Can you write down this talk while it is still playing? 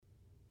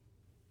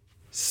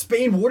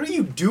Spain, what are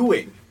you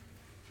doing?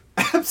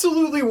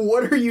 Absolutely,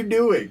 what are you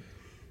doing?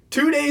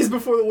 2 days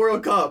before the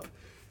World Cup,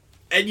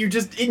 and you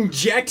just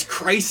inject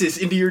crisis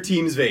into your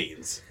team's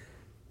veins.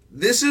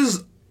 This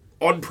is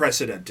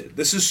unprecedented.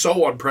 This is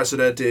so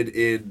unprecedented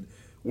in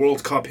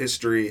World Cup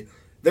history.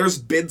 There's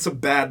been some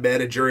bad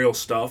managerial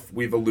stuff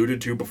we've alluded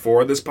to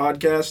before in this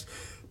podcast,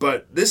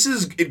 but this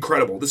is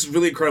incredible. This is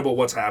really incredible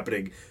what's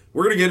happening.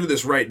 We're going to get into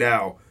this right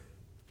now.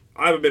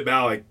 I'm Amit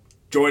Malik,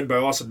 joined by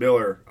Austin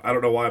Miller. I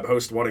don't know why I'm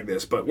host wanting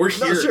this, but we're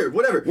here. No, sure,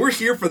 whatever. We're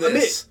here for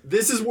this. Amit,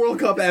 this is World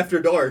Cup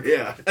After Dark.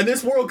 Yeah. And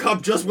this World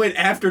Cup just went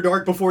after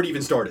dark before it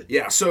even started.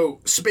 Yeah, so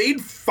Spain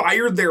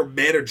fired their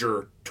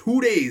manager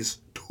 2 days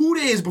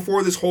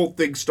before this whole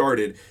thing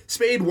started.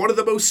 Spain, one of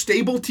the most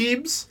stable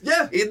teams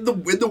in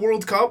the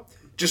World Cup,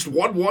 just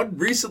won one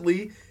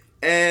recently,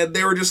 and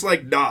they were just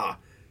like, nah.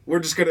 We're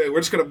just gonna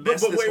mess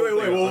this whole thing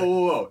up.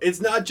 Whoa.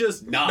 It's not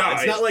just it's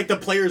not like the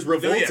players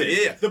revolted.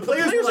 Yeah. The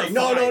players were like,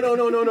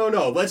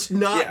 no. Let's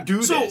not do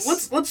this.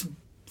 So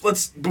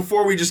let's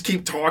before we just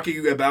keep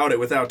talking about it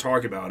without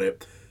talking about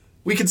it,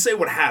 we can say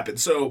what happened.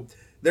 So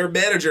their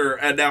manager,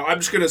 and now I'm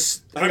just gonna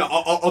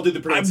I'll do the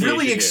pronunciation. I'm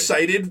really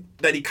excited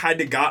that he kind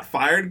of got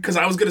fired because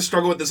I was gonna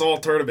struggle with this all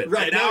tournament.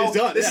 Right, now he's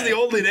done. This is the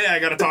only day I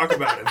gotta talk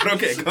about it. But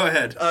okay, go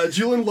ahead.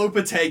 Julian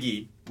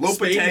Lopetegui.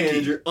 Spain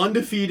manager,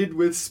 undefeated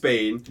with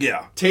Spain.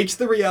 Yeah. Takes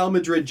the Real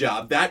Madrid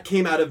job. That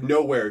came out of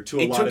nowhere to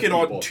a lot of people.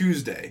 He took it on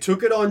Tuesday.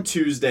 Took it on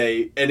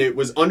Tuesday, and it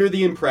was under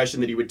the impression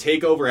that he would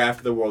take over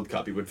after the World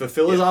Cup. He would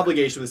fulfill his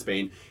obligation with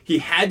Spain. He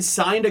had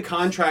signed a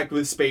contract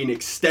with Spain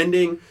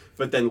extending,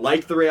 but then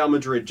liked the Real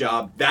Madrid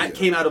job. That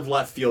came out of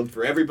left field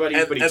for everybody,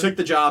 but he took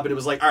the job, and it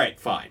was like, all right,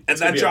 fine. And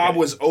that job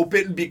was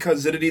open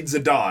because Zinedine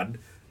Zidane,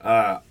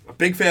 a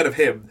big fan of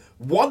him,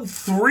 won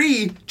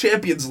 3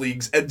 Champions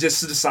Leagues and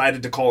just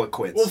decided to call it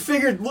quits. Well,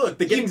 look,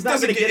 the game's not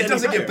going to get any better. It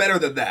doesn't get better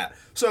than that.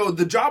 So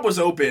the job was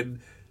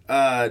open.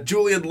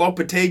 Julian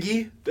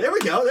Lopetegui. There we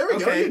go.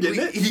 Okay, You're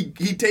getting it.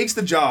 He takes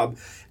the job.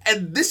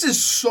 And this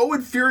is so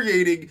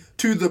infuriating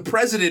to the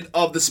president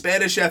of the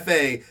Spanish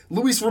FA,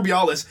 Luis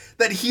Rubiales,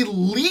 that he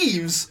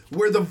leaves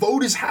where the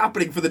vote is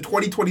happening for the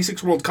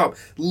 2026 World Cup,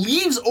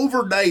 leaves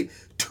overnight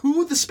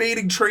to the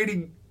Spain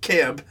training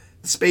camp,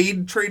 The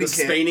Spain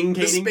training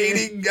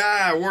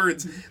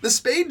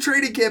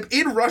camp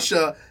in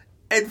Russia,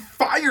 and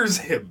fires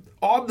him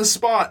on the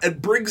spot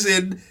and brings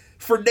in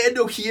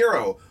Fernando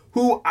Hierro,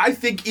 who I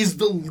think is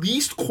the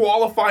least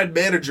qualified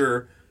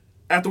manager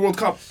at the World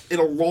Cup in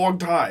a long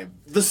time.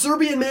 The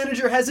Serbian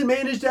manager hasn't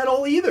managed at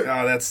all either.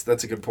 Oh, that's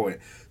a good point.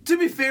 To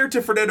be fair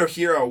to Fernando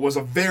Hierro, was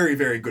a very,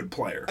 very good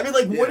player. I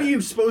mean, what are you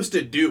supposed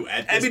to do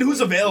at this point? Who's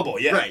available,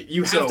 yeah. Right,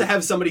 you have to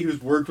have somebody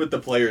who's worked with the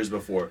players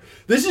before.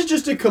 This is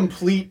just a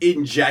complete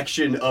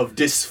injection of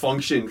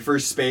dysfunction for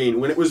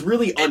Spain when it was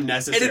really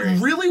unnecessary. And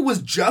it really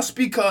was just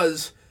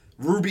because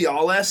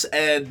Rubiales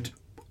and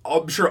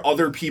I'm sure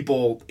other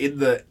people in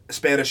the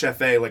Spanish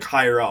FA, like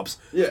higher-ups,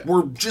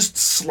 were just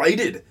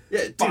slighted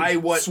by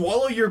what...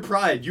 Swallow your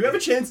pride. You have a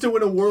chance to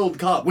win a World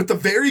Cup. With the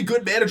very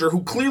good manager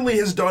who clearly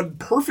has done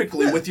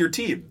perfectly with your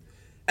team.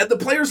 And the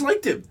players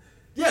liked him.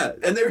 Yeah,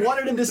 and they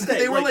wanted him to stay.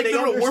 They were like,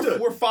 no,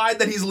 we're fine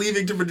that he's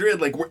leaving to Madrid.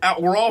 Like,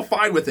 we're all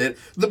fine with it.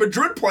 The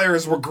Madrid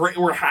players were great,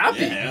 were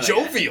happy,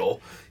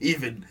 jovial,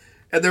 even.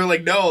 And they're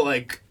like, no,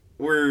 like,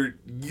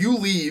 you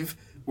leave,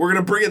 we're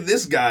going to bring in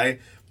this guy.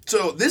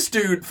 So this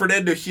dude,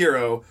 Fernando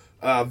Hierro,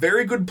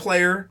 very good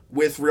player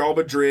with Real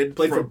Madrid.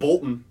 Played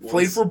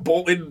for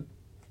Bolton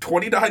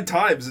 29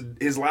 times in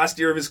his last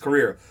year of his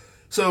career.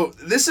 So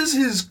this is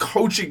his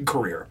coaching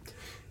career.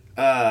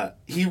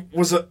 He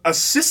was an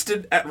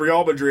assistant at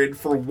Real Madrid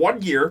for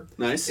 1 year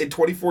in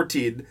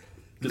 2014.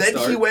 Then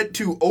he went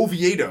to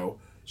Oviedo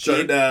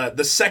in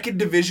the second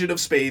division of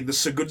Spain, the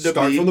Segunda B.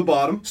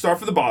 Start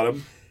from the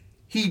bottom.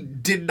 He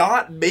did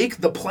not make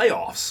the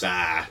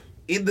playoffs.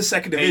 In the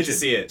second division. Hate to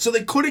see it. So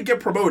they couldn't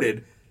get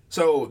promoted.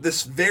 So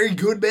this very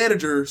good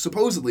manager,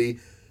 supposedly,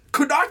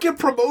 could not get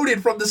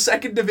promoted from the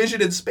second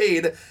division in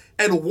Spain,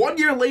 and 1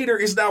 year later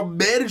is now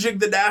managing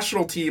the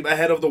national team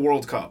ahead of the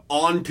World Cup.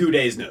 On 2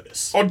 days'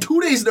 notice.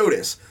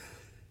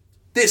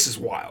 This is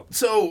wild.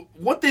 So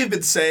what they've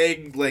been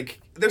saying, like,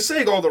 they're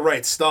saying all the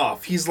right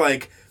stuff. He's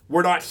like,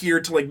 we're not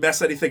here to, like,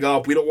 mess anything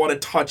up. We don't want to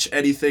touch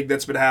anything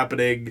that's been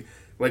happening.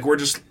 Like, we're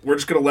just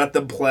gonna let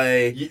them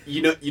play.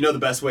 You know the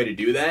best way to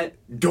do that?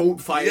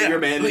 Don't fire your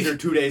manager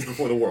 2 days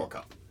before the World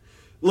Cup.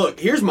 Look,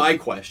 here's my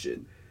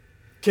question: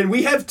 can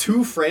we have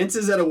 2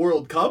 Frances at a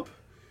World Cup?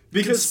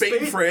 Because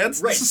Spain,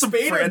 France, right?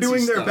 Spain are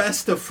doing their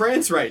best to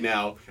France right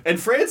now, and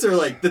France are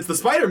like, that's the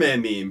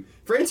Spider-Man meme.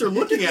 France are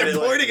looking at it,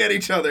 pointing at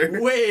each other.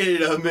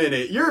 Wait a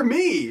minute, you're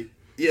me.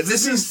 Yeah,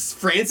 this is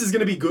France is going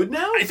to be good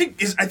now? I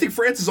think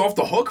France is off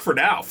the hook for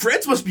now.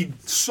 France must be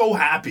so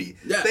happy.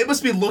 Yeah. They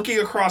must be looking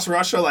across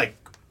Russia like,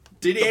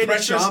 Didier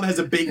Deschamps has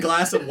a big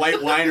glass of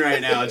white wine right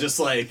now, just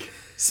like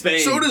Spain.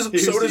 So does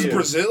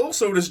Brazil.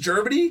 So does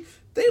Germany.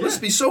 They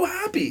must be so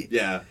happy.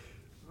 Yeah.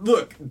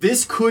 Look,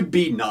 this could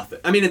be nothing.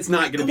 I mean, it's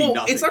not going to be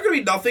nothing. It's not going to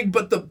be nothing,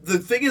 but the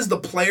thing is the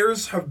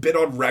players have been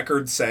on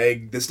record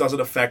saying this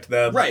doesn't affect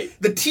them. Right.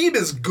 The team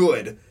is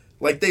good.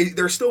 Like,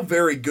 they're still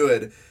very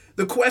good.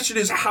 The question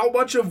is how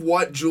much of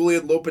what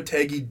Julian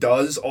Lopetegui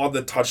does on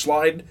the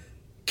touchline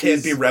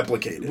can be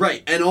replicated.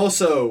 Right, and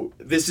also,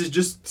 this is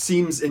just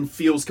seems and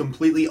feels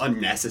completely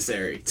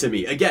unnecessary to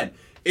me. Again,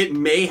 it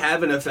may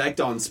have an effect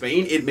on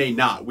Spain, it may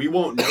not. We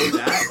won't know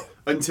that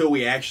until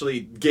we actually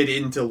get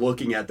into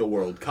looking at the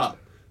World Cup.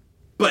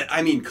 But,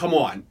 I mean, come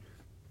on.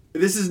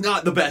 This is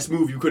not the best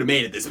move you could have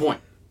made at this point.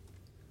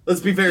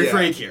 Let's be very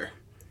frank here.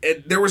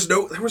 And there was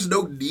no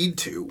need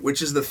to,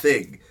 which is the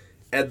thing.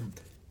 And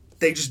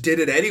they just did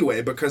it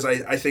anyway because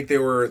I think they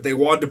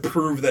wanted to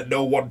prove that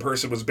no one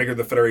person was bigger than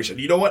the Federation.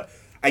 You know what?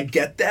 I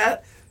get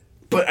that,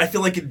 but I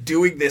feel like in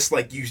doing this,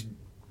 like you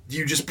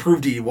just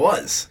proved he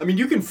was. I mean,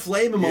 you can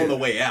flame him on the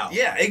way out.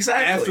 Yeah,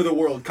 exactly. After the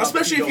World Cup,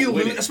 especially if he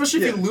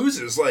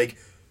loses, like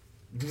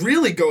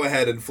really go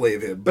ahead and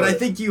flame him. But I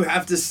think you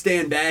have to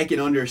stand back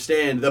and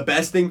understand the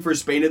best thing for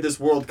Spain at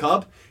this World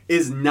Cup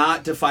is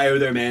not to fire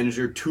their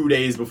manager 2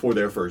 days before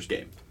their first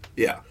game.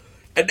 Yeah,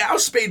 and now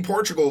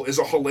Spain-Portugal is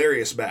a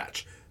hilarious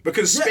match.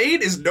 Because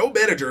Spain is no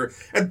manager,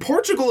 and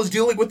Portugal is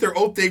dealing with their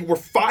own thing where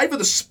 5 of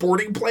the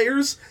Sporting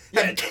players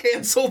have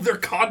canceled their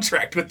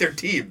contract with their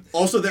team.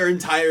 Also, their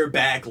entire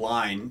back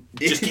line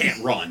just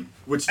can't run,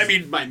 which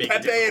might make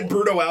Pepe and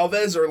Bruno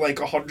Alves are like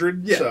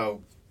 100,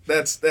 so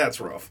that's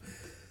rough.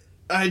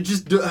 I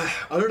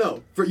don't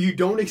know. You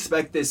don't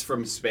expect this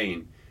from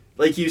Spain.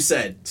 Like you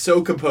said,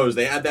 so composed.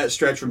 They had that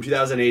stretch from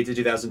 2008 to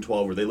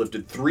 2012 where they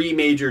lifted 3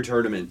 major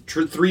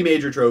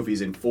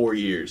trophies in 4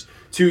 years,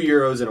 2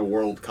 Euros and a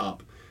World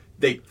Cup.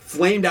 They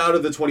flamed out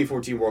of the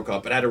 2014 World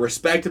Cup and had a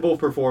respectable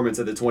performance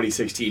at the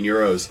 2016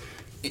 Euros.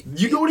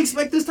 You don't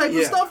expect this type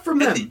of stuff from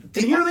them.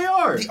 And here they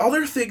are. The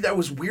other thing that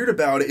was weird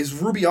about it is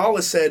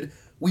Rubiales said,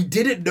 we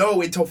didn't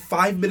know until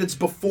 5 minutes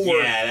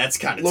before that's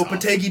kind of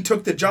Lopetegui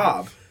took the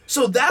job.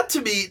 So that,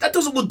 to me, that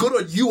doesn't look good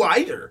on you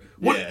either.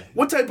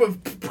 What type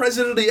of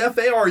president of the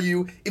FA are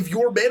you if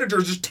your manager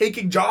is just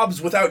taking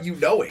jobs without you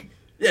knowing?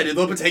 Yeah, did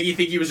Lopetegui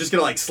think he was just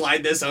going to,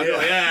 slide this on?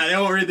 Yeah, they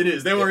won't read the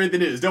news. They won't read the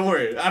news. Don't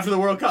worry. After the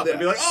World Cup, they'll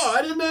be like, oh,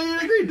 I didn't know you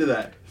agreed to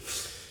that.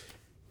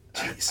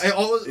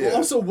 Jeez.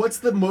 Also, what's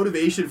the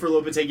motivation for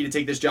Lopetegui to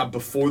take this job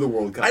before the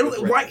World Cup?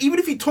 Why, even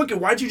if he took it,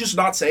 why'd you just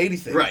not say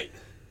anything? Right.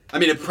 I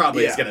mean, it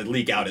probably is going to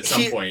leak out at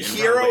some point.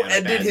 Hierro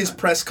ended his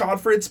press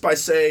conference by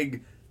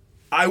saying,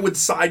 I would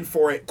sign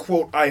for it,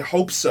 quote, I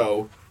hope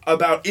so,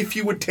 about if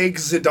you would take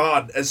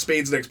Zidane as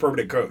Spain's next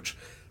permanent coach.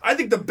 I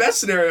think the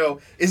best scenario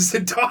is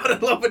Zidane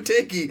and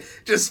Lopetegui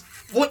just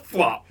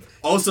flip-flop.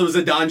 Also,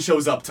 Zidane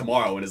shows up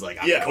tomorrow and is like,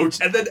 I'm the coach.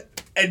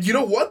 And you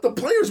know what? The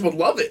players would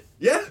love it.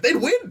 Yeah. They'd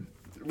win.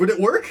 Would it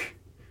work?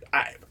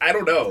 I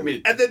don't know.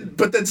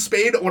 But then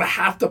Spain would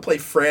have to play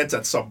France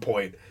at some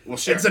point. Well,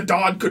 sure. And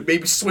Zidane could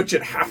maybe switch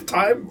at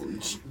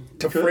halftime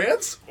to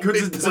France.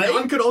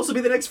 Zidane could also be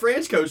the next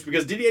France coach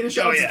because Didier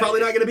Deschamps is probably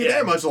not going to be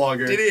there much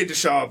longer. Didier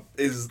Deschamps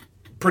is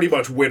pretty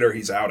much winner.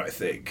 He's out, I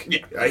think.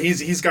 Yeah.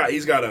 He's got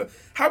a.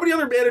 How many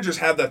other managers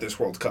have that this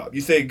World Cup?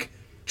 You think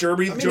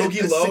Germany,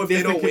 Jogi Löw, if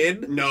they don't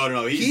win?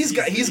 No. He's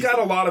got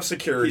a lot of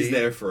security. He's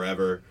there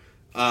forever.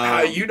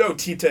 Tite.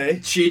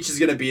 Cheech is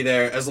going to be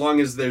there as long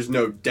as there's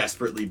no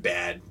desperately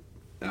bad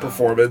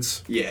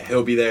performance. Yeah,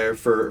 he'll be there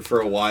for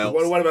a while.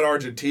 What about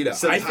Argentina?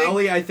 So I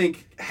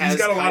think he's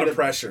got a lot of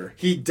pressure.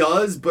 He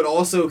does, but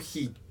also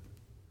he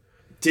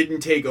didn't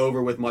take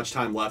over with much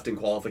time left in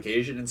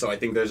qualification, and so I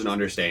think there's an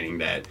understanding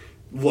that,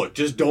 look,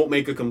 just don't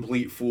make a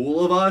complete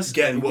fool of us.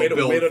 Win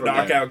a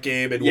knockout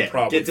game, and we'll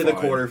probably get to the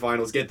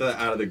quarterfinals, get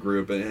out of the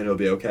group, and it'll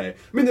be okay.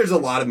 I mean, there's a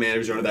lot of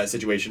managers under that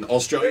situation.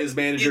 Australia's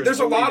manager. There's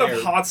a lot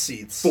of hot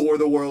seats for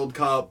the World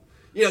Cup.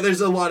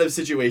 There's a lot of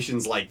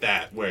situations like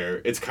that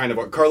where it's kind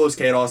of Carlos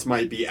Queiroz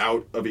might be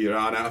out of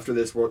Iran after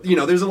this World.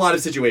 There's a lot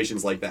of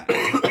situations like that.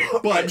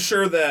 But I'm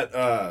sure that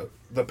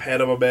the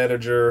Panama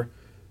manager,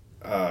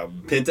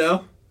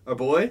 Pinto. A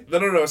boy? No,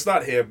 it's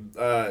not him.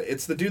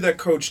 It's the dude that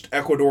coached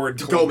Ecuador and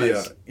Colombia.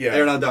 Gomez. Yeah.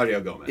 Hernan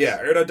Dario Gomez. Yeah,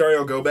 Hernan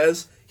Dario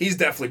Gomez. He's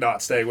definitely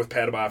not staying with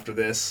Panama after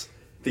this.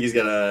 I think he's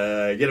going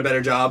to get a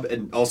better job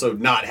and also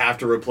not have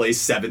to replace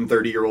 7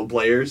 30-year-old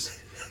players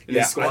in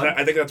his squad.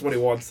 I think that's what he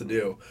wants to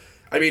do.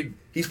 I mean,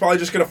 he's probably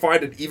just going to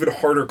find an even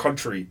harder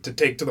country to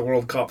take to the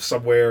World Cup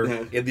somewhere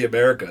in the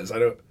Americas.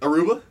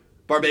 Aruba?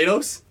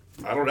 Barbados?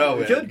 I don't know,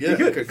 man.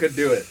 Could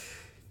do it.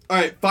 All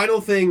right,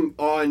 final thing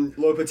on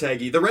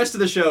Lopetegui. The rest of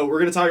the show, we're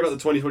going to talk about the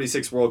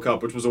 2026 World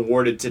Cup, which was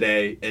awarded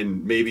today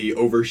and maybe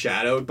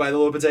overshadowed by the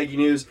Lopetegui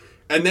news.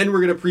 And then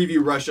we're going to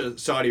preview Russia,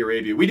 Saudi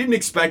Arabia. We didn't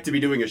expect to be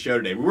doing a show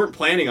today. We weren't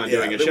planning on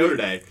doing a show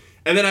today.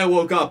 And then I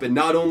woke up, and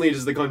not only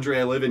is the country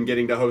I live in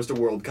getting to host a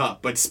World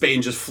Cup, but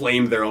Spain just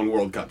flamed their own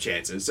World Cup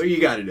chances. So you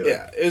got to do it.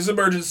 Yeah, it was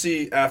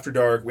emergency after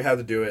dark. We had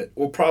to do it.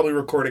 We'll probably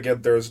record again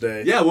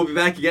Thursday. Yeah, we'll be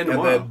back again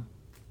tomorrow. And then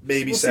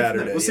maybe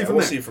Saturday.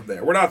 We'll see from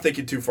there. We're not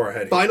thinking too far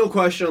ahead here. Final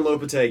question on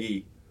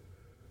Lopetegui.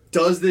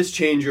 Does this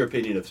change your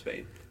opinion of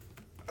Spain?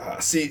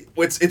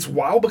 It's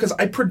wild because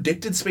I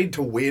predicted Spain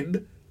to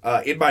win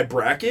in my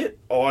bracket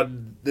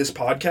on this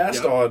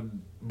podcast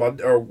on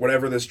Monday or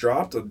whenever this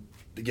dropped.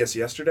 I guess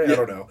yesterday. I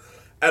don't know.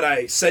 and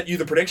I sent you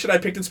the prediction I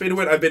picked in Spain to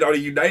win, I've been on a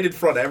united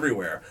front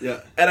everywhere.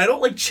 Yeah. And I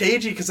don't like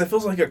changing because it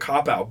feels like a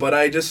cop-out, but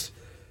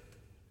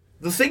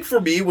the thing for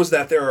me was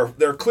that there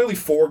are clearly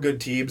 4 good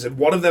teams, and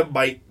one of them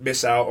might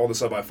miss out on the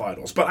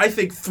semifinals. But I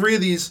think 3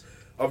 of these,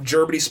 of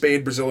Germany,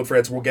 Spain, Brazil, and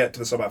France, will get to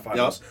the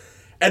semifinals. Yep.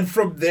 And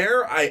from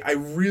there, I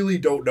really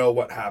don't know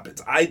what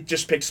happens. I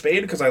just picked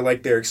Spain because I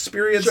like their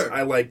experience, sure.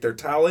 I like their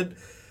talent.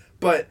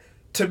 But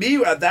to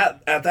me, at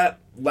that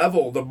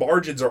level, the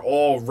margins are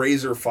all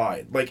razor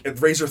fine, like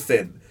razor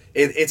thin.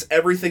 It's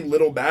everything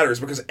little matters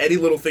because any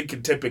little thing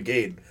can tip a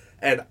game.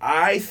 And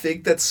I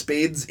think that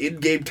Spain's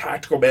in-game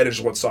tactical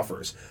management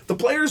suffers. The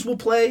players will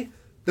play;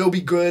 they'll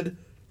be good.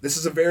 This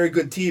is a very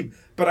good team.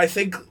 But I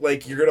think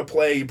like you're gonna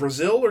play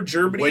Brazil or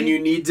Germany when you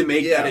need to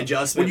make that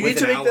adjustment. When you need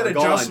to make that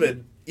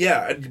adjustment,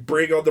 yeah, and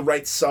bring on the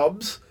right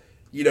subs.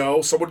 You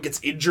know, someone gets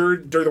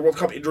injured during the World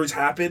Cup. Injuries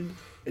happen,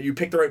 and you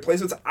pick the right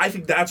placements. I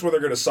think that's where they're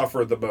going to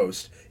suffer the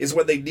most. Is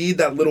when they need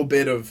that little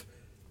bit of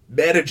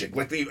managing.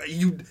 Like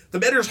the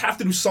managers have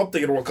to do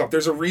something in a World Cup.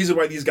 There's a reason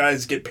why these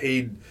guys get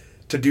paid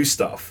to do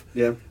stuff.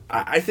 Yeah,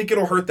 I think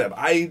it'll hurt them.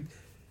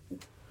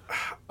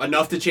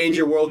 Enough to change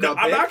your World Cup.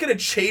 I'm not going to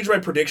change my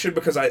prediction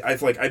because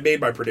I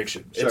made my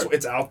prediction. Sure.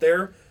 It's out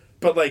there,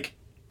 but like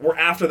we're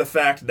after the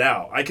fact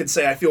now. I can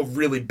say I feel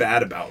really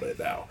bad about it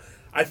now.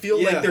 I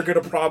feel like they're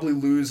going to probably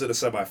lose in a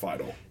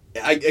semifinal.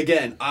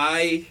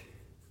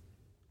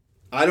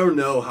 I don't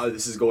know how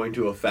this is going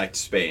to affect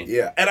Spain.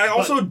 Yeah, and I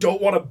also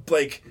don't want to,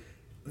 like,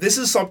 this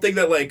is something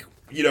that, like,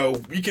 you know,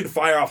 we can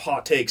fire off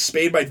hot takes.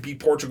 Spain might beat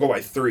Portugal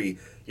by 3.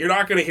 You're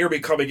not going to hear me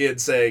coming in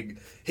saying,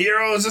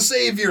 hero is a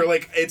savior.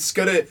 Like,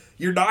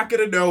 you're not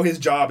going to know his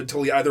job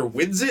until he either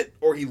wins it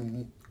or he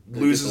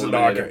loses a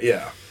knockout.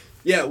 Yeah.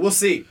 Yeah, we'll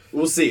see.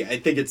 I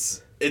think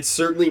it's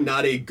certainly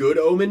not a good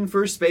omen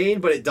for Spain,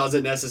 but it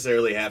doesn't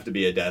necessarily have to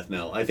be a death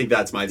knell. I think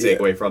that's my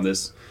takeaway from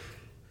this.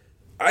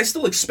 I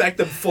still expect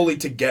them fully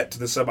to get to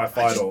the semifinal.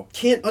 I just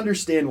can't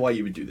understand why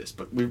you would do this,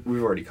 but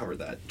we've already covered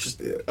that.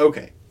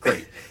 Okay,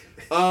 great.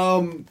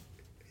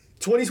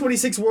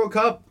 2026 World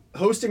Cup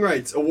hosting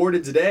rights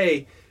awarded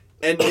today,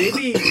 and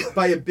maybe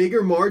by a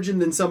bigger margin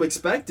than some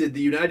expected,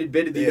 the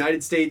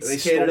United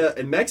States, Canada,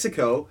 and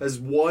Mexico has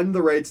won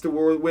the rights to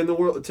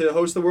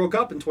host the World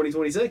Cup in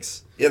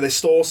 2026. Yeah, they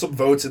stole some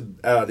votes in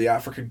the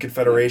African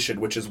Confederation,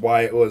 which is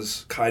why it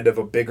was kind of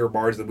a bigger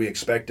margin than we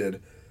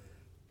expected.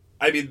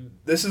 I mean,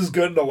 this is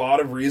good in a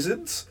lot of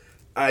reasons.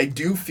 I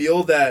do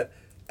feel that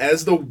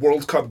as the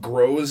World Cup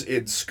grows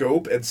in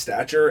scope and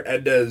stature,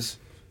 and as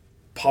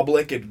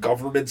public and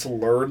governments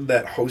learn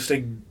that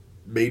hosting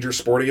major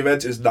sporting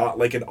events is not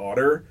like an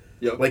honor.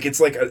 Yep. Like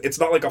it's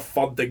not like a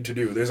fun thing to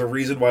do. There's a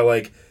reason why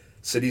like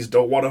cities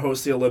don't want to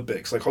host the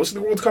Olympics. Like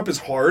hosting the World Cup is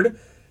hard.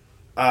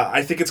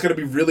 I think it's going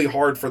to be really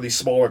hard for these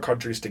smaller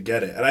countries to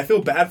get it. And I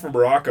feel bad for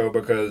Morocco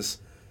because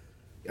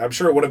I'm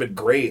sure it would have been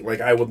great.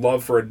 Like I would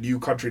love for a new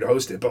country to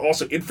host it. But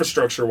also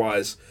infrastructure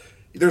wise,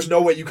 there's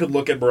no way you could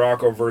look at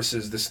Morocco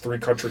versus this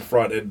 3-country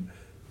front and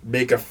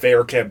make a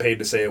fair campaign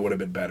to say it would have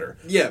been better.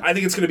 Yeah. I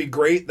think it's going to be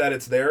great that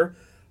it's there.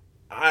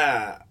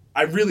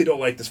 I really don't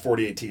like this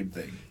 48-team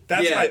thing.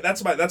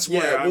 That's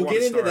where I we'll want get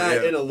to into start,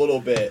 that in a little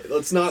bit.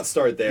 Let's not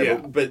start there,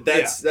 but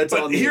that's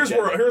on the here's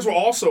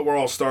where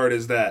I'll start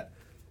is that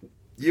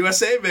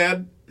USA,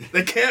 man,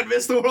 they can't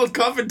miss the World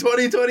Cup in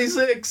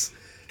 2026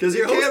 because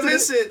you can't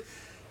miss it.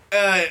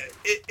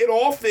 In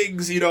all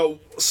things, you know,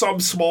 some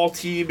small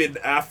team in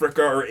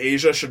Africa or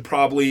Asia should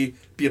probably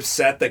be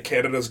upset that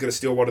Canada's going to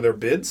steal one of their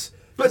bids.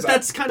 But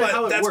that's kind of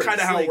how it works. That's kind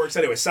of how it works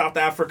anyway. South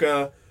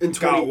Africa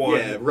got one.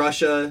 Yeah,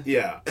 Russia.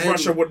 Yeah,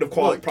 Russia wouldn't have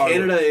qualified.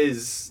 Canada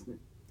is...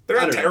 They're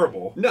not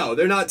terrible. No,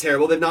 they're not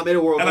terrible. They've not made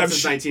a World Cup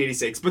since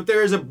 1986. But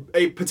there is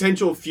a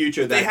potential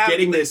future that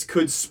getting this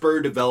could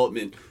spur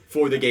development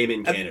for the game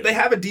in Canada. They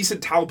have a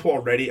decent talent pool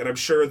already, and I'm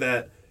sure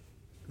that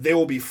they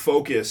will be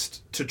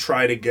focused to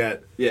try to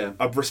get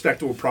a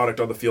respectable product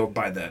on the field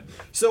by then.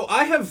 So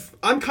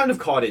I'm kind of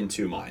caught in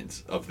two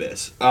minds of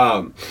this.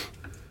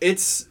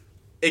 It's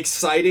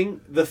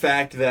exciting the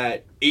fact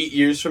that 8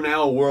 years from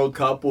now a World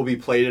Cup will be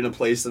played in a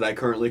place that I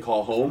currently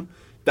call home.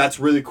 That's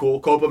really cool.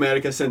 Copa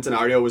America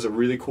Centenario was a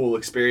really cool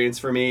experience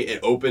for me. It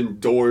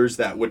opened doors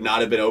that would not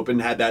have been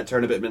opened had that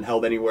tournament been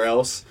held anywhere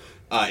else.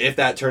 If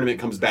that tournament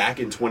comes back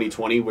in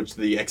 2020, which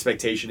the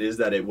expectation is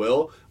that it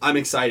will, I'm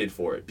excited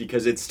for it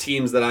because it's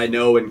teams that I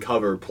know and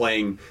cover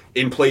playing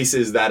in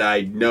places that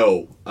I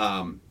know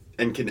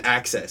and can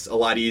access a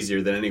lot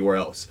easier than anywhere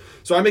else.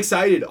 So I'm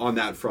excited on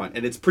that front,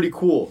 and it's pretty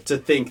cool to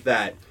think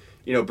that,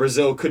 you know,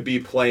 Brazil could be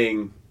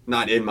playing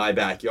not in my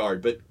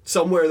backyard, but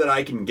somewhere that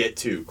I can get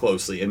to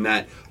closely, and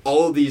that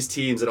all of these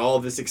teams and all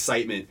of this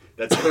excitement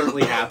that's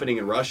currently happening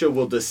in Russia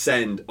will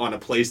descend on a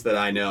place that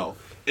I know.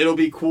 It'll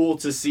be cool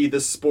to see the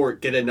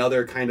sport get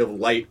another kind of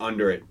light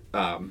under it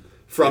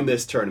from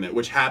this tournament,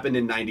 which happened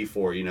in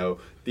 '94. You know,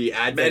 the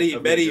advent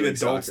of many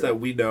adults that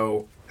we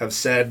know have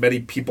said,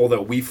 many people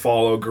that we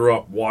follow, grew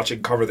up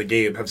watching, cover the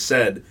game, have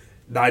said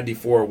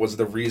 '94 was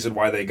the reason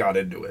why they got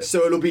into it.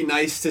 So it'll be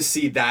nice to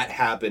see that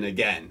happen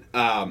again.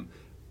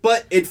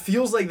 But it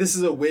feels like this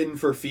is a win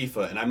for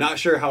FIFA, and I'm not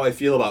sure how I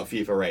feel about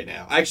FIFA right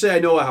now. Actually, I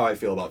know how I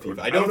feel about FIFA.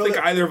 I don't think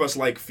either of us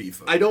like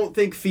FIFA. I don't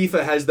think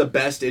FIFA has the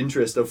best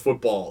interest of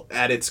football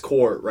at its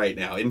core right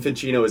now.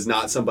 Infantino is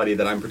not somebody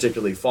that I'm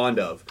particularly fond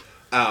of.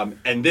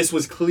 And this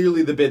was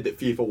clearly the bid that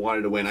FIFA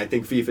wanted to win. I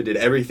think FIFA did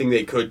everything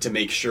they could to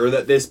make sure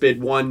that this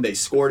bid won. They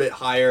scored it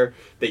higher.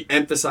 They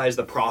emphasized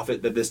the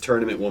profit that this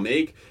tournament will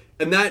make.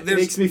 And that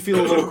makes me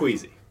feel a little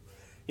queasy.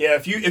 Yeah,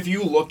 if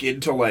you look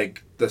into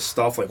like the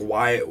stuff like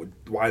why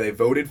they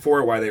voted for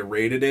it, why they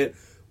rated it,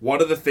 one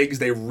of the things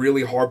they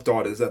really harped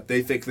on is that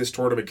they think this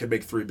tournament can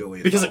make $3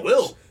 billion. Because it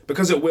will.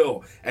 Because it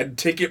will. And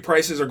ticket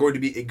prices are going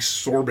to be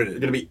exorbitant.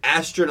 They're going to be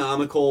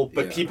astronomical,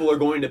 but people are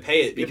going to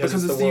pay it because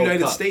it's the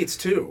United Cup. States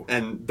too.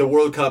 And the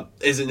World Cup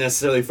isn't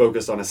necessarily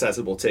focused on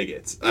accessible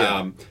tickets.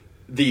 Yeah.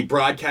 The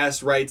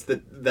broadcast rights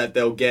that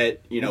they'll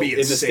get, in the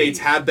insane. States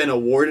have been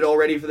awarded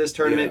already for this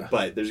tournament, Yeah.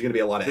 but there's going to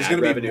be a lot of ad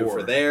revenue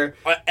for there.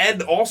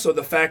 And also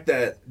the fact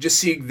that just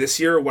seeing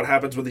this year what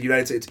happens when the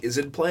United States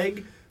isn't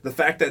playing, the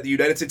fact that the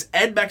United States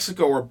and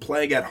Mexico are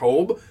playing at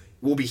home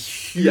will be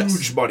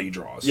huge money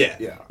draws.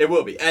 Yeah, it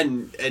will be.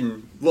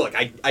 And look,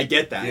 I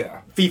get that.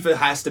 Yeah. FIFA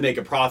has to make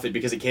a profit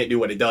because it can't do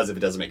what it does if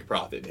it doesn't make a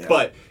profit. Yeah.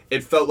 But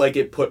it felt like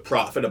it put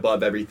profit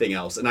above everything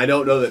else. And I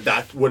don't know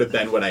that would have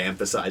been what I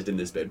emphasized in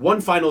this bid.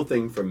 One final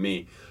thing from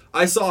me.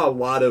 I saw a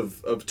lot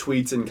of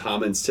tweets and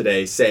comments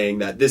today saying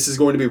that this is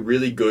going to be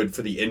really good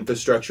for the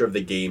infrastructure of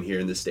the game here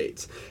in the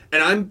States.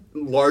 And I'm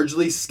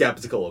largely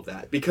skeptical of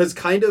that because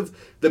kind of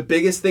the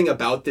biggest thing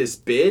about this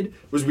bid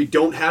was we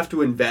don't have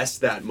to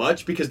invest that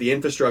much because the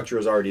infrastructure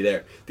is already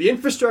there. The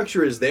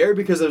infrastructure is there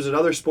because there's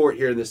another sport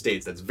here in the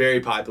States that's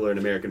very popular in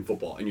American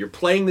football. And you're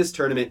playing this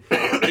tournament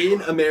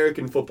in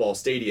American football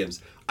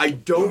stadiums. I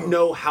don't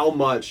know how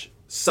much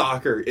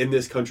soccer in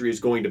this country is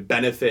going to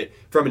benefit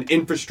from an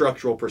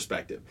infrastructural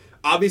perspective.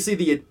 Obviously,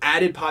 the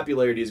added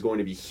popularity is going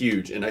to be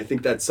huge, and I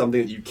think that's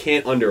something that you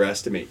can't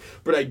underestimate.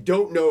 But I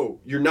don't know.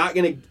 You're not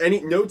going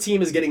to... No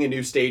team is getting a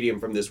new stadium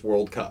from this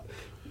World Cup.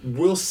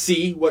 We'll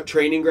see what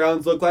training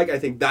grounds look like. I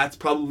think that's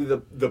probably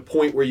the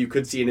point where you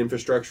could see an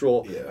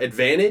infrastructural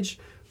advantage.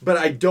 But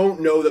I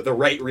don't know that the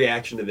right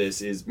reaction to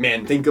this is,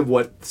 man, think of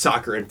what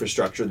soccer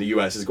infrastructure the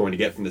U.S. is going to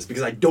get from this,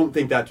 because I don't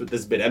think that's what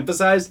this bid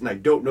emphasized, and I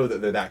don't know that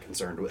they're that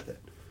concerned with it.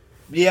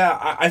 Yeah,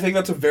 I think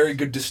that's a very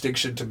good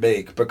distinction to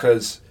make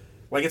because,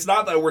 like, it's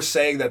not that we're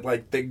saying that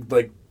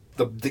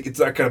it's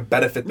not going to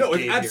benefit the game. No,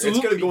 it's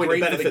absolutely going to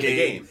benefit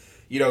the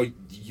game.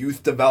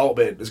 Youth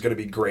development is going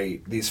to be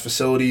great. These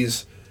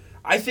facilities,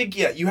 I think,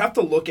 you have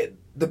to look at.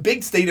 The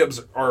big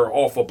stadiums are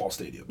all football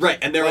stadiums. Right,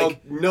 and they're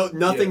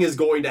nothing is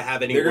going to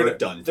have any work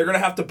done. They're going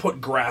to have to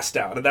put grass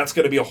down, and that's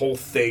going to be a whole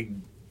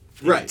thing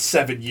in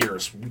 7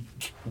 years,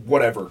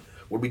 whatever,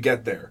 when we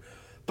get there.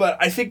 But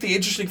I think the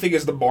interesting thing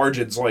is the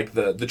margins, like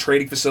the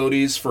training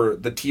facilities for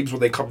the teams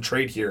when they come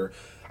trade here.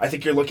 I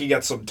think you're looking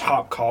at some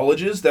top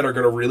colleges that are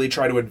going to really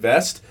try to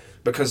invest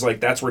because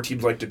that's where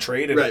teams like to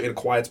trade in a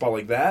quiet spot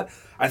like that.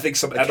 I think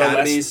some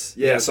Academies,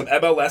 some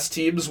MLS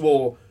teams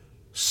will...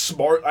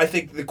 I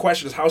think the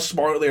question is how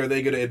smartly are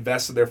they going to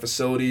invest in their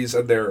facilities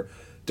and their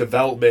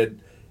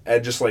development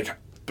and just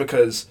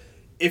because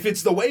if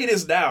it's the way it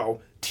is now,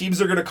 teams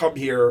are going to come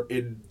here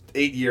in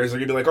 8 years. They're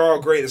going to be like,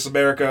 oh, great, this is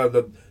America.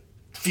 The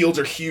fields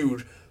are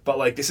huge,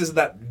 but this isn't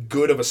that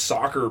good of a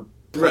soccer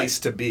place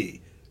to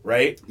be,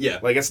 right? Yeah.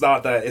 It's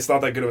not that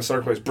good of a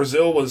soccer place.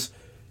 Brazil was,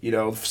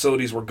 the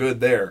facilities were good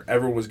there.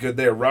 Everyone was good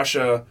there.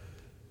 Russia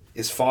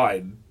is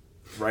fine.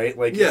 Right?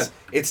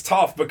 It's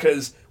tough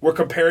because we're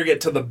comparing it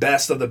to the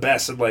best of the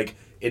best and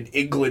in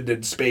England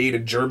and Spain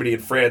and Germany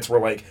and France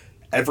where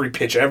every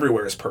pitch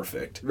everywhere is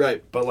perfect.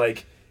 Right.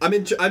 But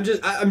I'm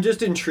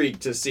just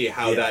intrigued to see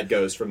how that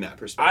goes from that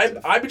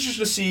perspective. I'm interested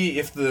to see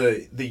if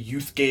the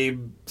youth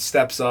game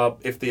steps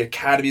up, if the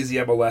academies, the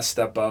MLS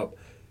step up,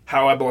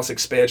 how MLS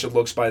expansion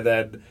looks by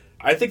then.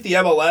 I think the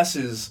MLS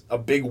is a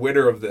big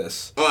winner of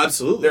this. Oh,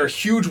 absolutely. They're a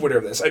huge winner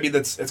of this. I mean,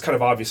 it's kind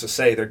of obvious to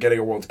say they're getting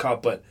a World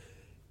Cup, but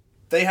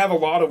they have a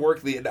lot of work.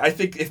 I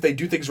think if they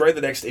do things right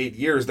the next 8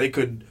 years, they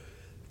could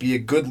be a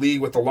good league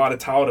with a lot of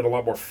talent and a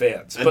lot more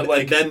fans. And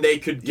then they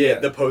could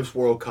get the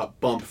post-World Cup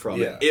bump from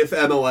it. If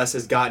MLS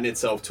has gotten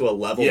itself to a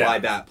level by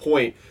that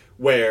point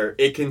where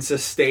it can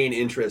sustain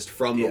interest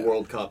from the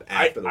World Cup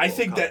after the World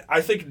Cup. I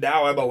think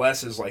now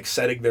MLS is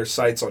setting their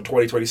sights on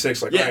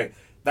 2026. All right,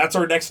 that's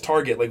our next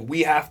target.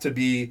 We have to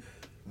be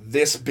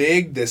this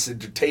big, this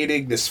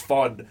entertaining, this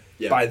fun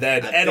by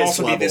then, and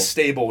also level. Be this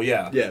stable,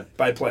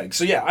 by playing.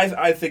 So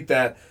I think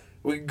that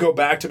we can go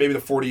back to maybe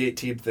the 48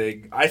 team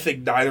thing. I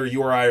think neither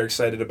you or I are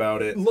excited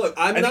about it. Look,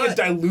 I think it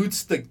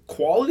dilutes the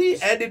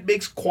quality and it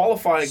makes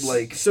qualifying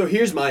So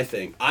here's my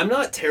thing. I'm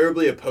not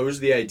terribly opposed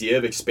to the idea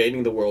of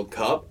expanding the World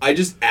Cup. I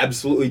just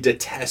absolutely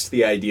detest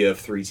the idea of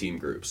 3-team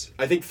groups.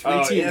 I think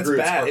 3-team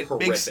groups are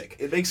horrific.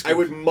 It makes I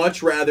would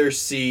much rather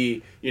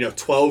see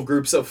 12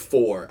 groups of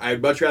 4. I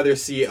would much rather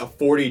see a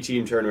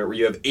 40-team tournament where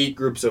you have 8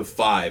 groups of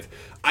 5.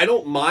 I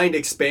don't mind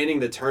expanding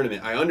the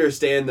tournament. I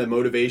understand the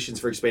motivations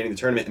for expanding the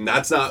tournament, and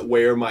that's not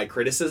where my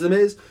criticism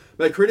is.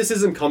 My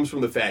criticism comes from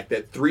the fact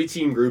that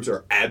 3-team groups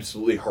are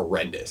absolutely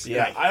horrendous.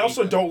 Yeah, I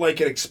also don't like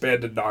an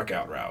expanded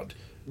knockout round.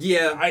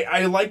 Yeah.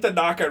 I like the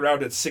knockout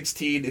round at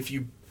 16. If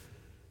you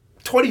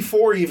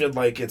 24 even,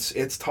 like,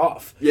 it's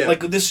tough. Yeah. Like,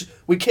 this,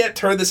 we can't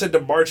turn this into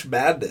March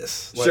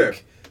Madness. Like, Sure.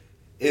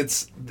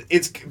 It's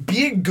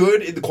being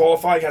good in the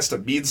qualifying has to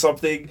mean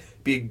something.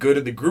 Being good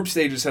in the group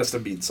stages has to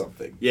mean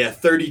something. Yeah,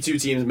 32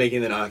 teams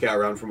making the knockout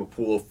round from a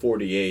pool of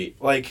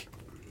 48. Like,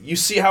 you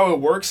see how it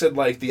works in,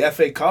 like, the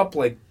FA Cup,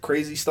 like,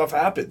 crazy stuff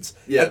happens.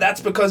 Yeah. And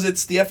that's because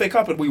it's the FA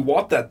Cup and we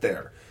want that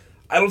there.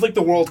 I don't think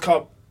the World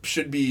Cup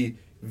should be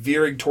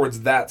veering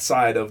towards that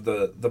side of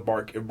the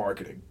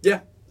marketing.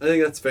 Yeah, I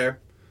think that's fair.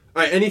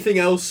 All right, anything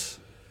else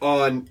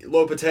on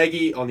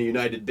Lopetegui, on the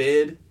United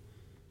bid?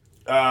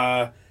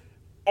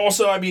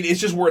 Also, I mean, it's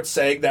just worth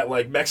saying that,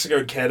 like, Mexico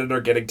and Canada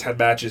are getting 10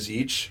 matches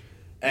each.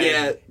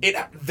 And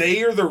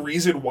they are the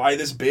reason why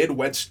this bid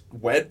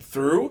went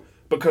through,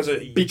 because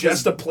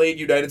just a plain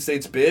United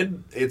States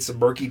bid, it's a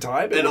murky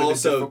time. And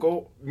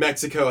also,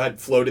 Mexico had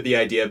floated the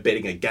idea of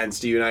bidding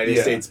against a United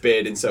States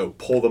bid, and so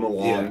pull them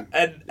along. Yeah.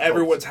 And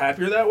everyone's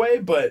happier that way,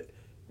 but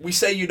we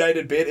say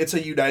United bid, it's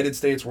a United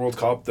States World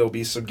Cup. There'll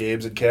be some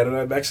games in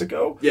Canada and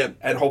Mexico. Yeah.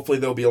 And hopefully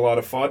there'll be a lot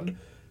of fun.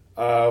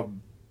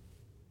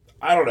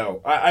 I don't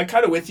know. I'm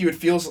kind of with you. It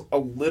feels a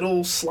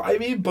little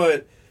slimy,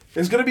 but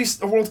there's going to be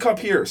a World Cup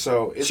here.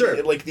 So,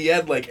 like, the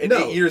end, like, in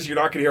 8 years, you're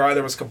not going to hear either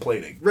of us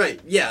complaining. Right.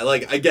 Yeah,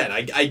 like, again,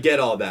 I get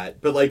all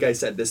that. But like I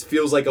said, this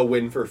feels like a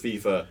win for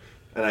FIFA,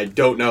 and I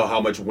don't know how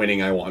much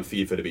winning I want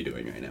FIFA to be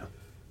doing right now.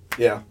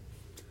 Yeah.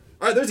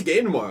 All right, there's a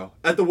game tomorrow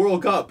at the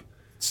World Cup.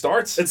 It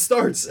starts.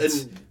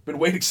 And been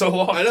waiting so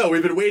long. I know,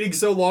 we've been waiting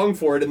so long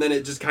for it, and then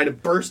it just kind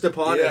of burst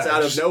upon us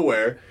out of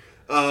nowhere.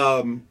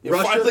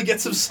 Russia finally get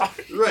some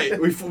soccer. Right.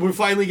 We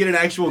finally get an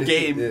actual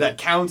game that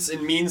counts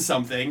and means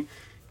something,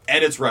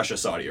 and it's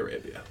Russia-Saudi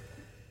Arabia.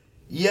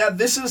 Yeah,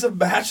 this is a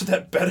match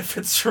that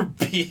benefits from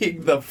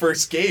being the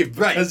first game.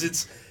 Because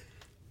it's,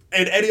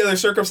 in any other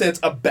circumstance,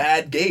 a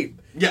bad game.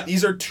 Yeah.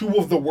 These are two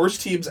of the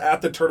worst teams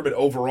at the tournament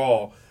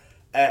overall.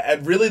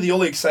 And really the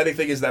only exciting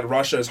thing is that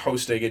Russia is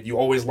hosting, and you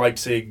always like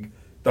seeing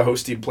the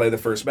host team play the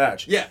first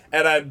match. Yeah.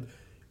 And I'm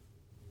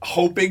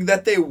hoping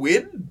that they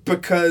win,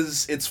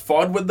 because it's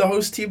fun when the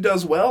host team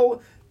does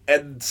well,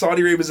 and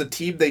Saudi Arabia is a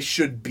team they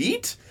should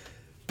beat.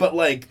 But,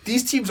 like,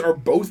 these teams are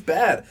both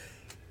bad.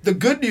 The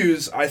good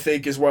news, I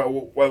think, is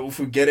if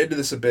we get into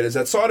this a bit, is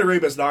that Saudi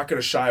Arabia is not going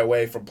to shy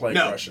away from playing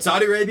Russia.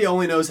 Saudi Arabia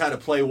only knows how to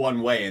play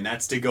one way, and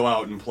that's to go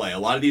out and play. A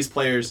lot of these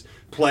players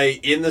play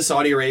in the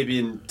Saudi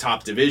Arabian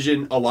top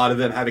division. A lot of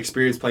them have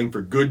experience playing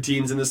for good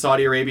teams in the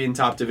Saudi Arabian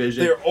top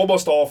division. They're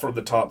almost all from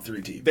the top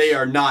 3 teams. They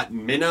are not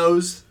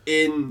minnows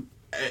in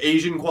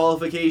Asian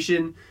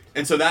qualification.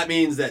 And so that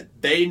means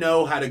that they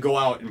know how to go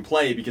out and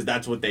play, because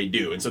that's what they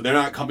do. And so they're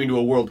not coming to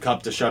a World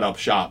Cup to shut up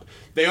shop.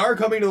 They are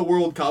coming to the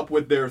World Cup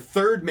with their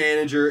third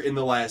manager in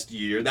the last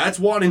year. That's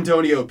Juan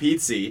Antonio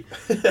Pizzi.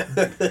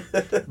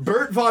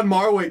 Bert von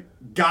Marwijk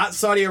got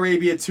Saudi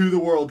Arabia to the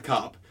World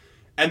Cup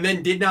and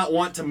then did not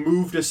want to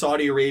move to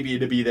Saudi Arabia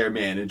to be their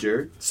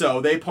manager.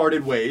 So they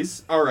parted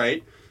ways. All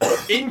right.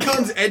 In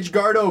comes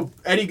Edgardo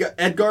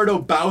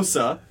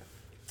Bausa,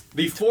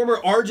 the former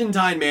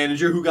Argentine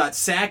manager who got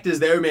sacked as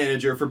their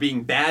manager for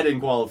being bad in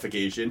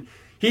qualification.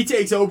 He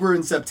takes over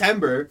in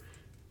September,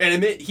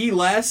 and he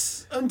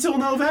lasts until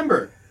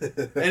November.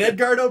 And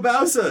Edgardo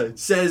Bausa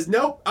says,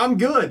 nope, I'm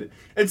good.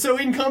 And so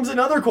in comes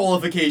another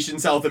qualification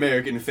South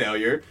American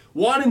failure,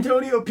 Juan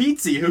Antonio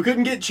Pizzi, who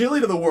couldn't get Chile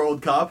to the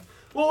World Cup.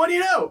 Well, what do you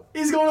know?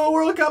 He's going to the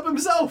World Cup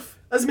himself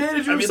as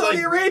manager of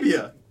Saudi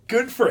Arabia.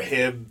 Good for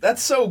him.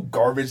 That's so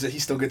garbage that he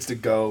still gets to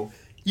go.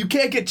 You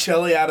can't get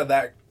Chile out of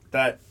that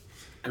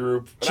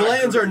group.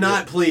 Chileans are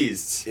not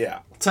pleased. Yeah.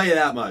 I'll tell you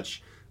that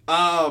much.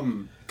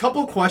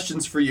 Couple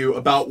questions for you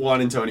about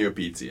Juan Antonio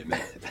Pizzi.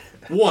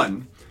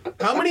 One,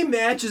 how many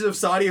matches of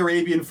Saudi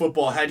Arabian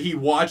football had he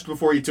watched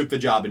before he took the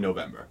job in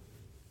November?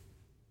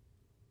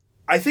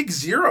 I think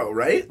 0,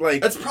 right?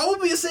 Like, that's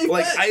probably a safe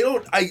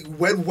bet.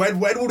 When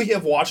would he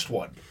have watched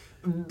one?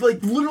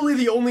 Like, literally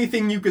the only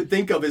thing you could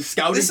think of is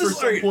scouting for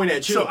some point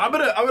at Chile. So I'm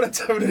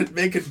gonna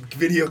make a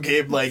video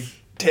game like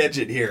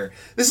tangent here.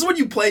 This is when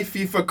you play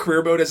FIFA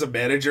career mode as a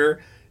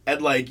manager,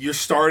 and like you're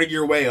starting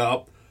your way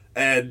up,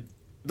 and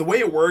the way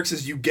it works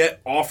is you get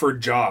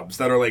offered jobs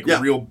that are like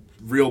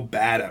real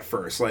bad at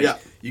first. Like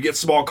you get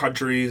small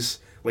countries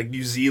like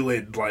New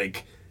Zealand,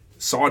 like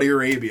Saudi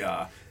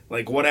Arabia,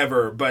 like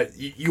whatever, but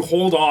you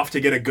hold off to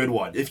get a good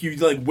one. If you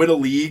like win a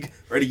league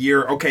or in a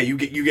year, okay, you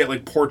get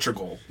like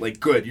Portugal,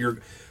 like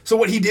good. So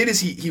what he did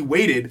is he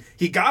waited,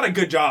 he got a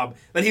good job,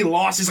 then he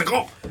lost. He's like,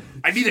 oh,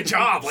 I need a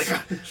job. Like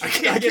I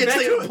can't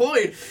stay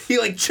employed. He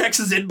like checks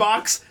his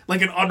inbox,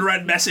 like an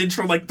unread message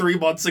from like 3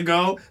 months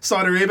ago.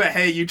 Saudi Arabia,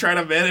 hey, you trying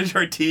to manage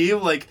our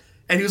team? Like,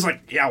 and he was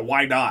like, yeah,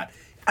 why not?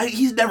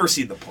 He's never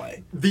seen them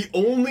play. The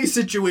only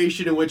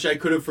situation in which I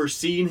could have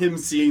foreseen him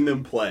seeing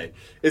them play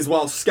is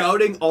while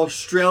scouting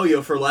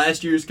Australia for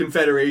last year's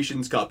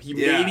Confederations Cup. He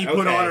maybe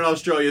put on an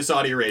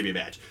Australia-Saudi Arabia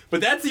match.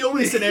 But that's the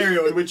only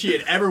scenario in which he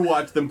had ever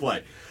watched them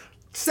play.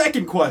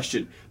 Second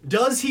question,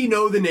 does he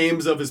know the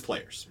names of his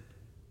players?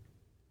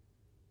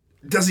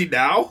 Does he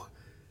now?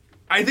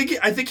 I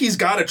think he's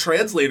got a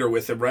translator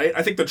with him, right?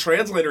 I think the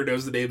translator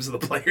knows the names of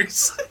the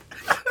players.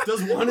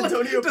 Does Juan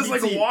Antonio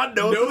Pizzi Juan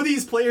know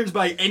these players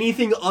by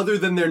anything other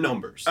than their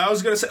numbers? I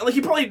was gonna say,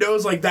 he probably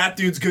knows, that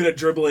dude's good at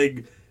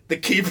dribbling. The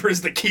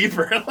keeper's the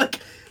keeper.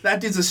 That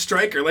dude's a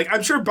striker.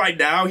 I'm sure by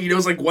now he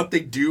knows, what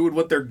they do and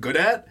what they're good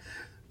at.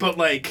 But,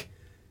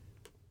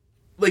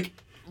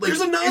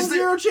 there's a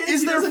non-zero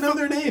chance he doesn't know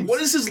their names.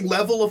 What is his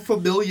level of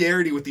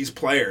familiarity with these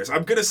players?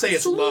 I'm gonna say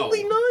it's low.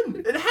 Absolutely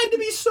none. It had to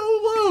be so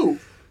low.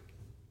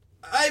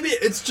 I mean,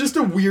 it's just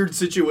a weird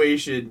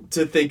situation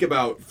to think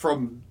about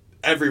from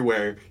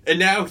everywhere. And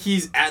now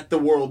he's at the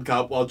World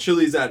Cup while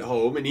Chile's at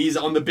home, and he's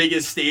on the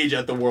biggest stage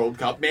at the World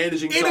Cup,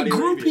 managing in Saudi a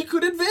group Arabia. he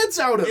could advance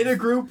out of. In a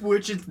group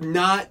which is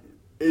not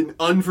an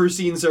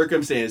unforeseen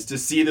circumstance to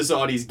see the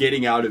Saudis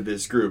getting out of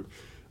this group.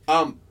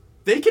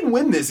 They can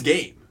win this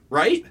game,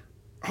 right?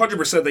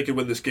 100% they can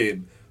win this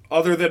game.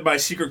 Other than my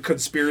secret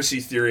conspiracy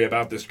theory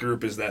about this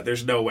group is that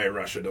there's no way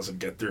Russia doesn't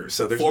get through.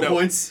 So there's 4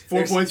 points.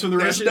 4 points from the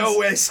Russians. There's no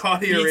way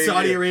Saudi Arabia. Beat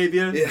Saudi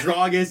Arabia,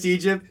 draw against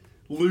Egypt,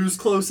 lose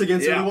close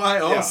against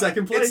Uruguay.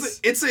 Second place.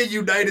 It's a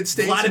United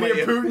States Vladimir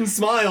way. Putin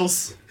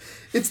smiles.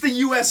 It's the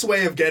U.S.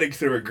 way of getting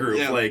through a group.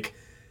 Yeah.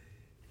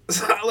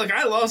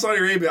 I love Saudi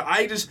Arabia.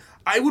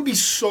 I would be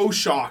so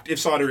shocked if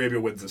Saudi Arabia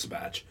wins this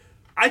match.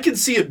 I can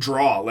see a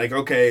draw.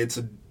 It's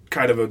a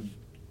kind of a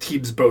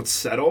teams both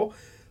settle.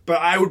 But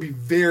I would be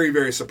very,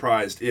 very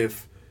surprised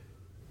if,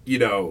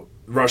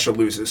 Russia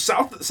loses.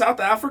 South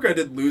Africa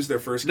didn't lose their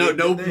first game.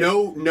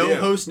 No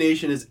host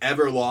nation has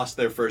ever lost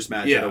their first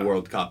match at a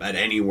World Cup, at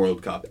any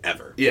World Cup,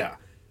 ever. Yeah.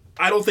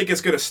 I don't think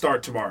it's going to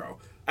start tomorrow.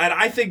 And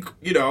I think,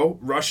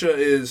 Russia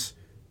is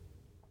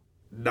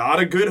not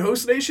a good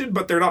host nation,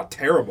 but they're not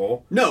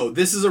terrible. No,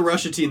 this is a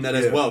Russia team that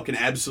as well can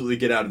absolutely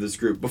get out of this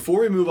group. Before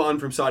we move on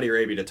from Saudi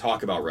Arabia to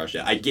talk about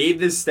Russia, I gave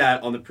this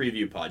stat on the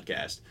preview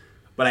podcast,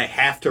 but I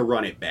have to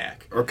run it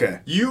back.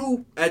 Okay.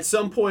 You, at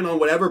some point on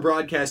whatever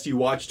broadcast you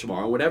watch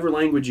tomorrow, whatever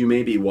language you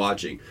may be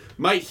watching,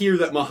 might hear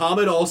that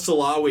Mohamed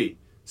Al-Salawi,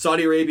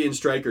 Saudi Arabian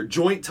striker,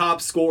 joint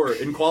top scorer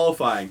in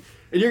qualifying.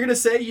 And you're going to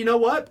say, you know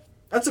what?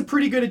 That's a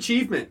pretty good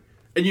achievement.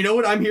 And you know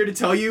what I'm here to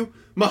tell you?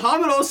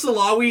 Mohamed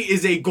Al-Salawi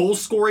is a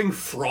goal-scoring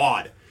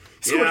fraud.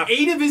 He scored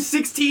 8 of his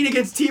 16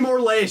 against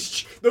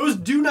Timor-Leste. Those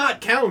do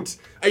not count.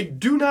 I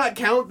do not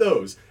count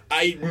those.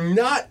 I'm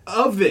not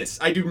of this.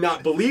 I do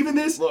not believe in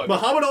this. Look,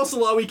 Mohamed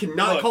Al-Salawi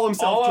cannot call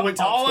himself joint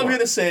top All scorer. I'm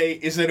going to say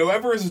is that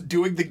whoever is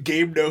doing the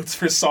game notes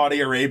for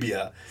Saudi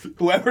Arabia,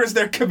 whoever is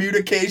their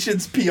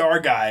communications PR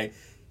guy,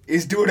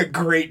 is doing a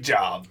great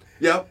job.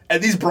 Yep.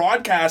 And these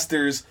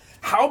broadcasters,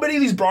 how many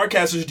of these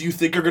broadcasters do you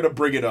think are going to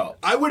bring it up?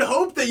 I would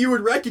hope that you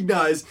would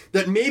recognize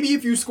that maybe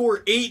if you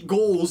score 8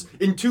 goals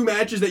in 2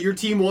 matches that your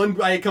team won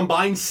by a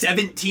combined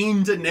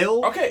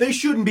 17-0, they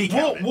shouldn't be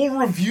counted. We'll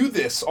review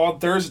this on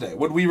Thursday.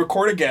 When we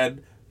record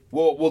again,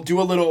 we'll do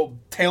a little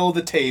tail of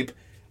the tape.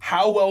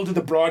 How well do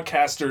the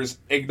broadcasters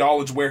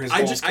acknowledge where his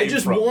goals came from? I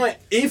just want,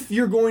 if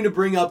you're going to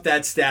bring up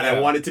that stat, I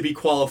want it to be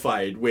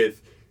qualified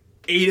with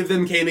 8 of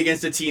them came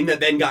against a team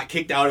that then got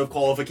kicked out of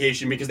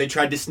qualification because they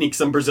tried to sneak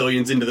some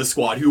Brazilians into the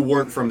squad who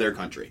weren't from their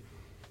country.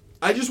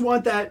 I just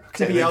want that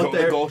to be out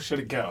there. The goal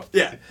shouldn't count.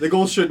 Yeah, the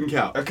goals shouldn't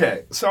count.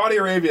 Okay, Saudi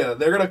Arabia,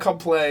 they're going to come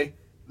play.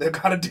 They've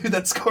got a dude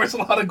that scores a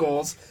lot of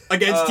goals.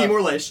 Against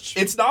Timor-Leste.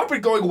 It's not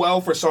been going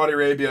well for Saudi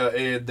Arabia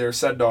in their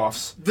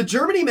send-offs. The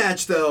Germany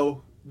match,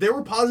 though, there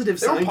were positive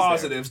signs. There were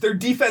positives. Their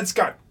defense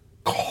got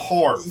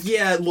carved.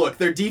 Yeah, look,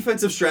 their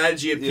defensive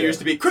strategy appears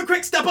to be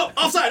quick, step up,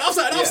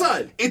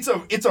 offside.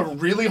 It's a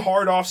really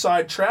hard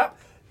offside trap,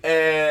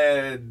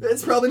 and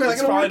it's probably not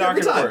going to work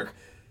every time.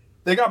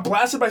 They got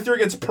blasted by 3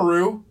 against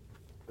Peru,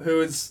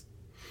 who is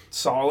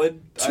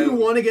solid.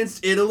 2-1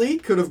 against Italy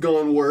could have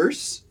gone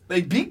worse. They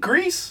beat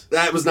Greece.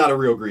 That was not a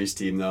real Greece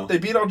team, though. They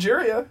beat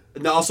Algeria.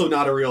 And also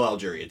not a real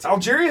Algeria team.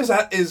 Algeria is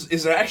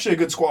actually a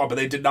good squad, but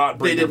they did not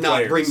bring their players. They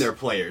did not bring their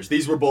players.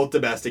 These were both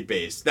domestic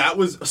based. That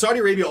was Saudi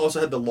Arabia also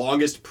had the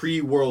longest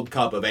pre-World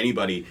Cup of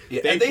anybody.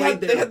 Yeah, they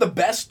had the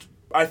best,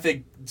 I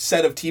think,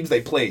 set of teams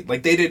they played.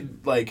 Like they did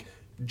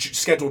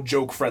scheduled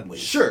joke friendly.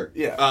 Sure.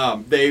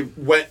 Yeah. They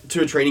went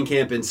to a training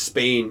camp in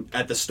Spain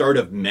at the start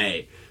of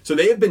May. So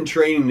they have been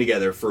training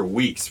together for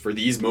weeks for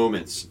these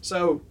moments.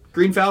 So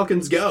Green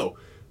Falcons go.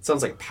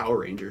 Sounds like a Power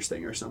Rangers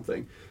thing or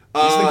something.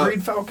 Is the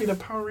Green Falcon a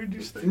Power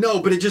Rangers thing? No,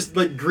 but it just,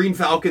 Green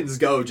Falcons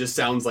go just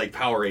sounds like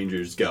Power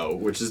Rangers go,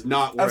 which is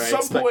not where I expected.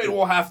 At some point,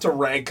 we'll have to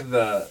rank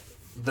the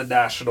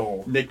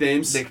national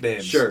nicknames.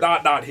 Sure.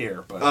 Not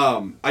here, but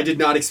I did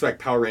not expect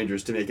Power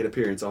Rangers to make an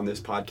appearance on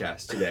this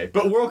podcast today.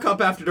 But World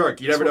Cup After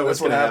Dark, you never know what's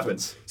going to happen.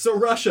 So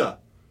Russia.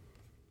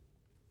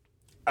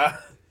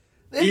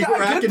 Igor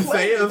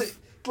Akinfeev.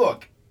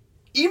 Look,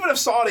 even if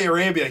Saudi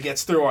Arabia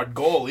gets through on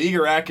goal,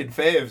 Igor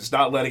Akinfeev is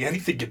not letting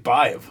anything get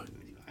by him.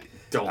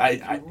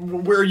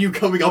 Where are you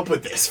coming up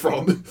with this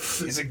from?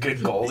 He's a good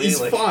goalie.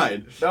 He's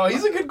fine. No,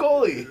 he's a good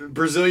goalie.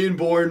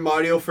 Brazilian-born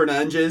Mario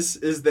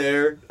Fernandes is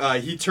there.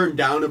 He turned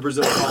down a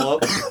Brazil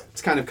call-up.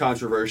 It's kind of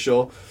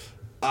controversial.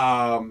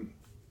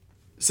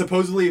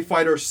 Supposedly,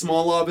 Fyodor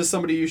Smolov is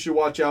somebody you should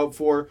watch out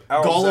for.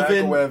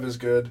 Golovin is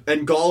good.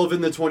 And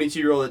Golovin, the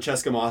 22-year-old at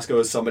CSKA Moscow,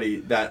 is somebody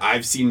that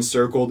I've seen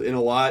circled in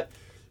a lot.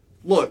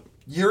 Look,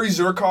 Yuri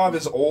Zhirkov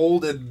is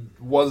old and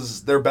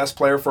was their best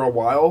player for a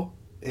while.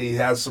 He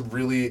has some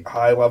really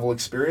high-level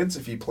experience.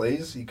 If he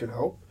plays, he could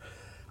help.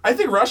 I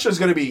think Russia is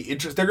going to be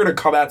interesting. They're going to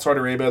come at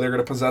Saudi Arabia. They're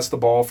going to possess the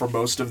ball for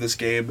most of this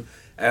game,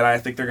 and I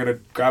think they're going to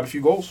grab a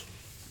few goals.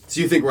 So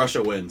you think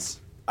Russia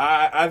wins?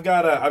 I've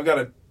got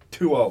a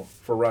 2-0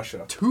 for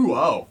Russia.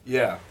 2-0?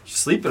 Yeah.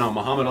 Sleeping on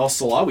Mohamed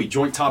Al-Salawi,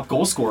 joint top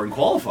goal scorer in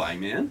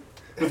qualifying, man.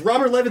 With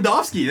Robert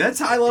Lewandowski. That's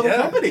high-level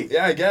company.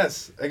 Yeah, I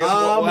guess.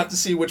 We'll have to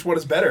see which one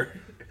is better.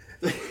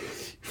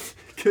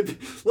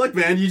 Look,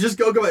 man, you just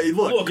go.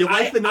 Look, you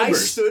like the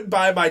numbers. I stood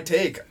by my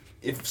take.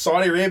 If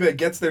Saudi Arabia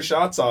gets their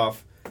shots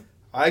off,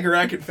 Igor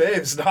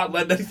Akinfeev's not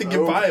letting anything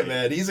get by him,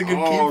 man. He's a good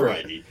keeper.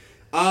 Alrighty.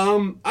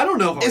 I don't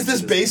know. Is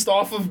this based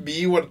off of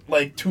me,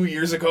 2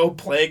 years ago,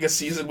 playing a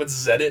season with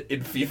Zenit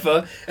in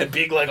FIFA and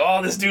being like,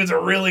 oh, this dude's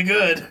really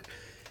good?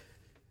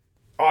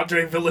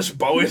 Andre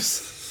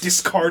Villas-Boas,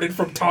 discarded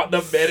from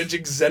Tottenham,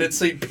 managing Zenit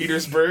St.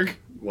 Petersburg.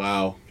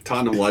 Wow.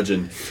 Tottenham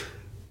legend.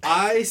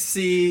 I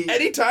see.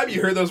 Anytime you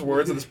hear those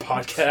words in this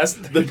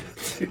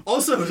podcast.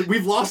 Also,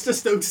 we've lost a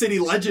Stoke City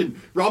legend.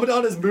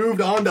 Ramadan has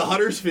moved on to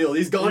Huddersfield.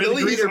 He's gone to the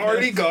greener He's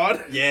already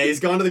gone? Yeah, he's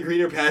gone to the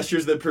greener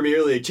pastures of the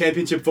Premier League.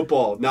 Championship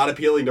football, not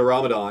appealing to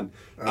Ramadan.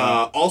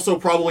 Also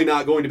probably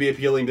not going to be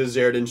appealing to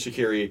Xherdan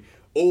Shaqiri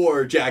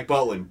or Jack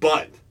Butland,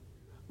 but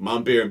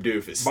Mambiram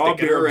Doof is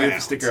sticking around.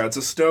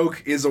 So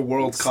Stoke is a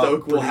World Cup.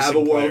 Stoke will have a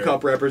World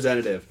Cup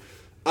representative.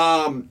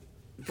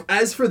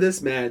 As for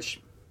this match,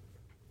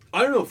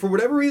 I don't know. For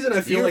whatever reason,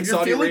 I feel like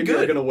Saudi Arabia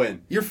are going to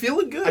win. You're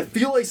feeling good. I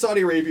feel like Saudi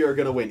Arabia are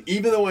going to win,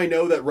 even though I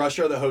know that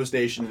Russia are the host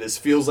nation. This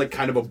feels like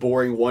kind of a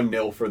boring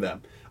 1-0 for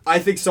them. I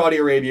think Saudi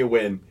Arabia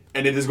win,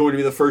 and it is going to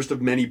be the first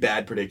of many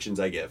bad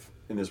predictions I give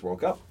in this World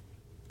Cup.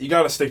 You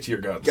got to stick to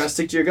your guns. Got to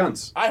stick to your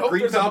guns. I hope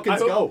Green Falcons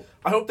go.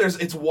 I hope it's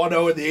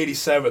 1-0 in the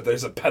 87th.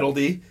 There's a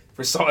penalty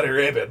for Saudi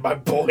Arabia, and my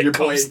boy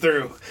comes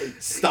through.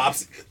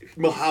 Stops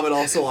Mohamed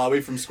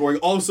Al-Salawi from scoring.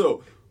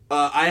 Also,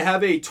 I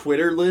have a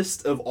Twitter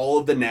list of all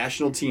of the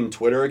national team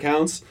Twitter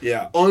accounts.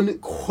 Yeah.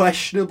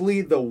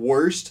 Unquestionably, the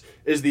worst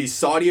is the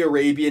Saudi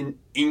Arabian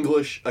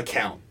English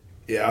account.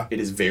 Yeah. It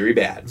is very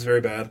bad. It's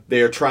very bad.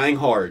 They are trying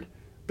hard,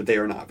 but they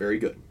are not very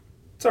good.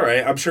 It's all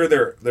right. I'm sure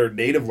their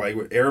native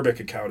language, Arabic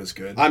account is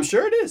good. I'm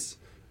sure it is.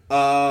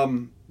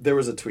 There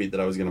was a tweet that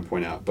I was going to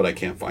point out, but I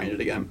can't find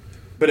it again.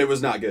 But it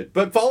was not good.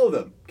 But follow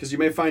them, because you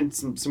may find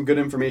some good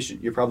information.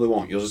 You probably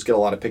won't. You'll just get a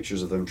lot of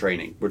pictures of them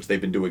training, which they've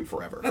been doing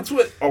forever. That's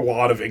what a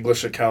lot of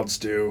English accounts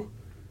do.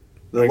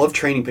 They love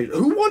training pictures.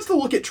 Who wants to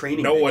look at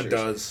training pictures? No one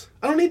does.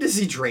 I don't need to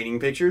see training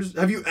pictures.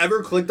 Have you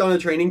ever clicked on a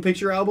training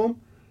picture album?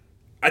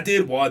 I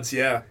did once,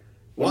 yeah.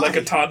 When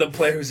a Tottenham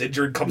player who's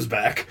injured comes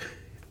back.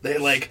 They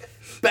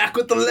back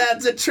with the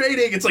lads at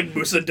training. It's like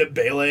Moussa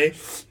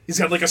Dembele. He's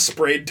got a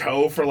sprained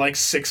toe for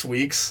 6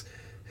 weeks.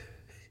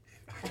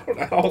 I don't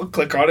know. I'll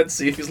click on it and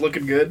see if he's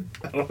looking good.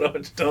 I don't know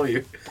what to tell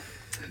you.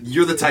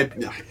 You're the type...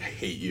 I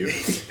hate you.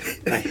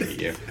 I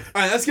hate you.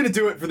 All right, that's going to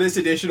do it for this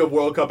edition of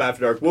World Cup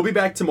After Dark. We'll be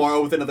back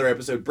tomorrow with another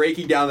episode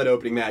breaking down that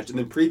opening match and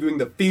then previewing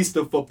the Feast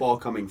of Football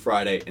coming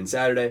Friday and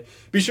Saturday.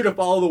 Be sure to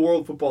follow the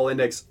World Football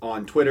Index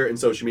on Twitter and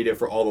social media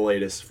for all the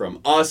latest from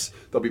us.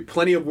 There'll be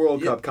plenty of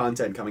World Cup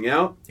content coming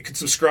out. You can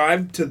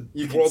subscribe to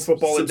World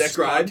Football Index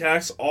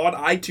podcasts on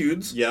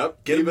iTunes.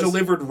 Yep. Get them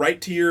delivered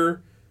right to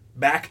your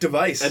Mac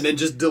device. And then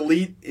just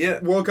delete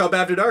World Cup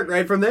After Dark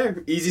right from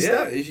there. Easy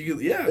stuff.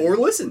 Or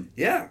listen.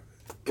 Yeah.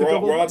 We're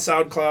on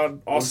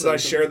SoundCloud. Also, I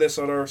share this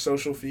on our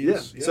social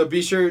feeds. Yeah. So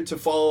be sure to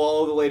follow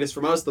all of the latest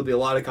from us. There'll be a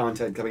lot of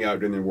content coming out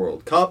during the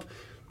World Cup.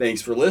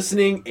 Thanks for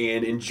listening,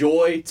 and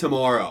enjoy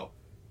tomorrow.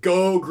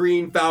 Go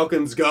Green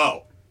Falcons,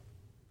 go!